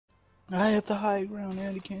I have the high ground,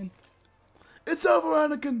 Anakin. It's over,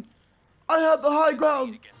 Anakin. I have the high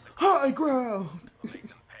ground. High ground.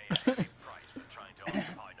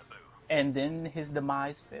 And then his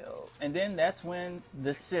demise fell. And then that's when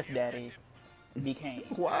the Sith Daddy became.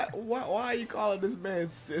 Why are you calling this man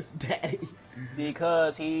Sith Daddy?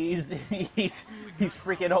 Because he's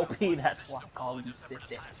freaking OP. That's why I'm calling him Sith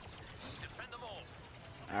Daddy.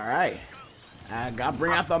 All right, I gotta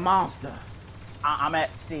bring out the monster. I'm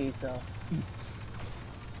at sea, so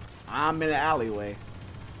I'm in the alleyway,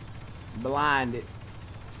 blinded.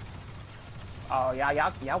 oh y'all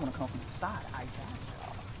want to come from the side? I got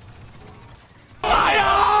y'all. My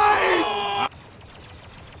eyes!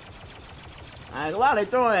 I ain't gonna lie, they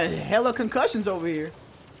throwing hella concussions over here.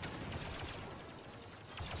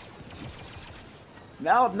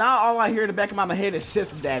 Now all I hear in the back of my head is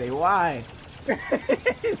Sith Daddy. Why?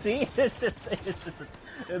 See, it's just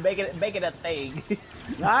make it a thing.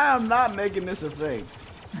 I am not making this a thing.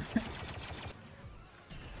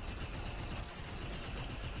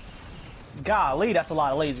 Golly, that's a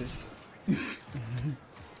lot of lasers.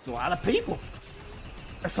 It's a lot of people.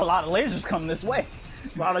 That's a lot of lasers coming this way.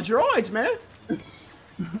 It's a lot of droids, man.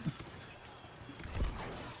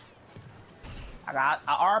 I got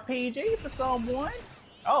an RPG for someone.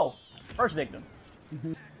 Oh, first victim.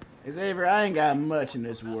 Xavier, I ain't got much in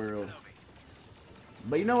this world.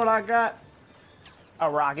 But you know what I got? A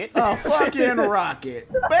rocket. A fucking rocket.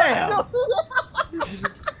 Bam!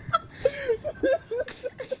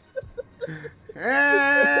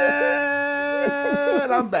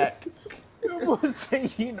 And I'm back. You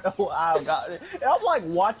know, I got it. And I'm like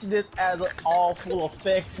watching this as an all full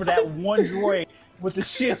effect for that one droid with the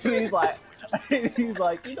shield. He's like, you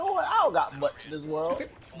know what? I don't got much in this world,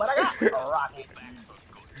 but I got a rocket.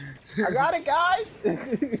 I got it, guys.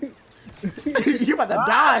 You about to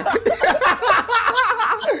die.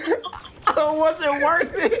 Was it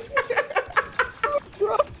worth it?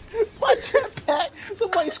 Bro, my jetpack.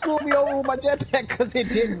 Somebody screwed me over with my jetpack because it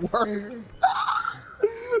didn't work.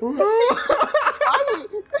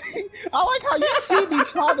 I like how you see me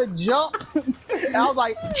trying to jump. And I was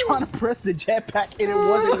like trying to press the jetpack and it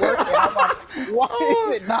wasn't working. I was like, why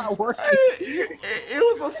is it not working?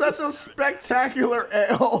 It was such a spectacular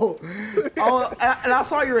L. Oh, and I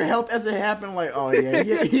saw your health as it happened. Like, oh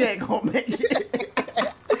yeah, he ain't gonna make it.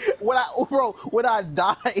 When I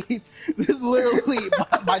died, this literally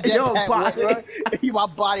my jetpack went right, my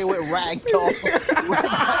body went ragdoll.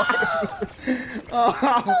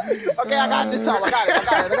 Okay, I got it this time. I got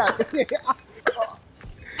it.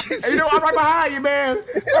 Hey, you know, I'm right behind you, man.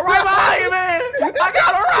 I'm right behind you, man. I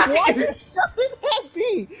got a rocket. Shut at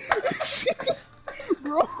me,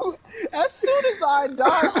 bro. As soon as I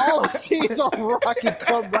die, all I see is a rocket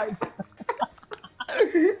come right.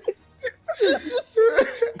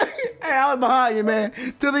 Hey, I was behind you, man.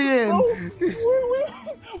 To the end.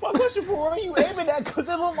 My question for where are you aiming at? Because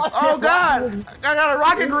it looked like oh God, I got a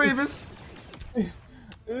rocket, Grievous.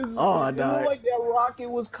 Oh, I it died. looked like that rocket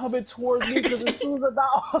was coming towards me because as soon as I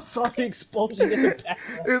died, I saw the explosion in the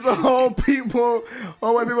background. There's a whole white people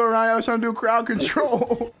around here trying to do crowd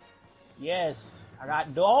control. Yes, I got.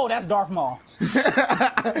 Oh, that's Darth Maul.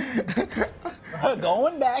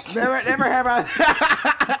 Going back. Never have I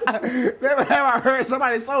heard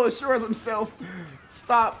somebody so assured of themselves.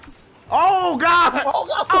 Stop. Oh God! Oh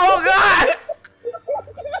God! Oh God!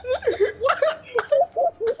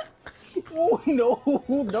 Oh no!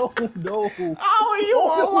 How are you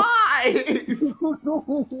alive?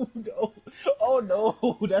 No! Oh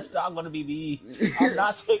no! That's not gonna be me. I'm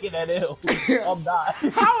not taking that ill. I'm not.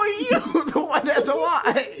 How are you the one that's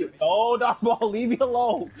alive? Oh, Darth Maul, leave me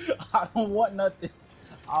alone. I don't want nothing.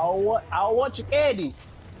 I don't want your candy.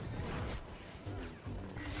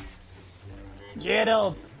 Get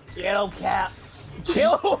him, Cap.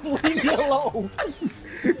 Kill him. Leave me alone.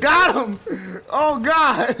 Got him. Oh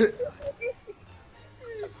God.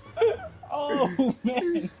 Oh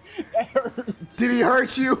man, that hurt. Did he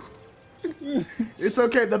hurt you? It's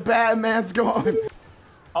okay. The bad man's gone.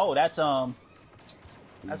 Oh, that's what's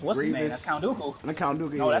his name? Grievous. That's Count Dooku. Not Count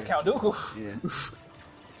Dooku. No, that's Count Dooku. Yeah.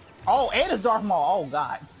 Oh, and it's Darth Maul. Oh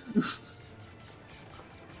God.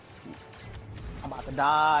 I'm about to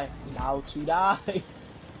die. About to die.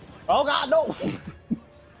 Oh God, no.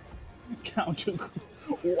 Count Dooku.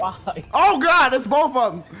 Why? Oh God, it's both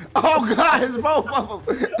of them. Oh God, it's both of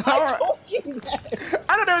them. All I right. told you that.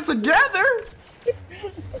 I know they're together.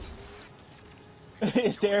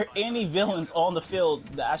 Is there any villains on the field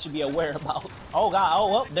that I should be aware about? Oh God,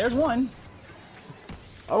 oh well, there's one.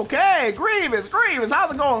 Okay, Grievous,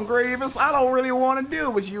 how's it going, Grievous? I don't really want to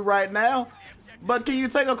deal with you right now, but can you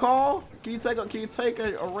take a call? Can you take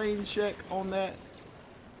a range check on that?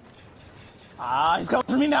 Ah, he's coming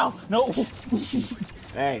for me now. No.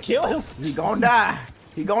 Hey, Kill him. He gonna die.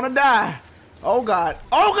 He gonna die. Oh God.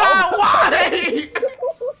 Oh God. Why?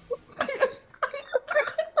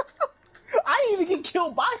 I didn't even get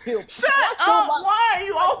killed by him. Shut up! Why are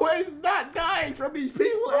you always not dying from these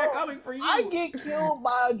people that are coming for you? I get killed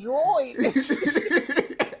by a droid.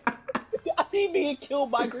 I didn't even get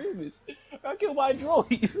killed by Grievous. I got killed by a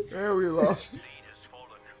droid. There we lost.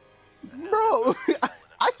 Bro,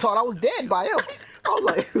 I thought I was dead by him. I was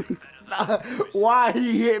like, why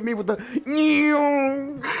he hit me with the?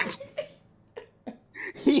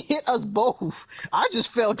 He hit us both. I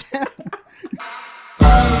just fell down.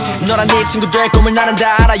 너랑 네 친구들의 꿈을 나는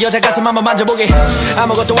다 알아 여자 가슴 한번 만져보게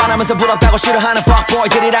아무것도 안 하면서 부럽다고 싫어하는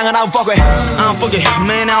fuckboy들이랑은 I don't fuck with I don't fuck it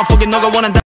man I don't fuck it 너가 원한다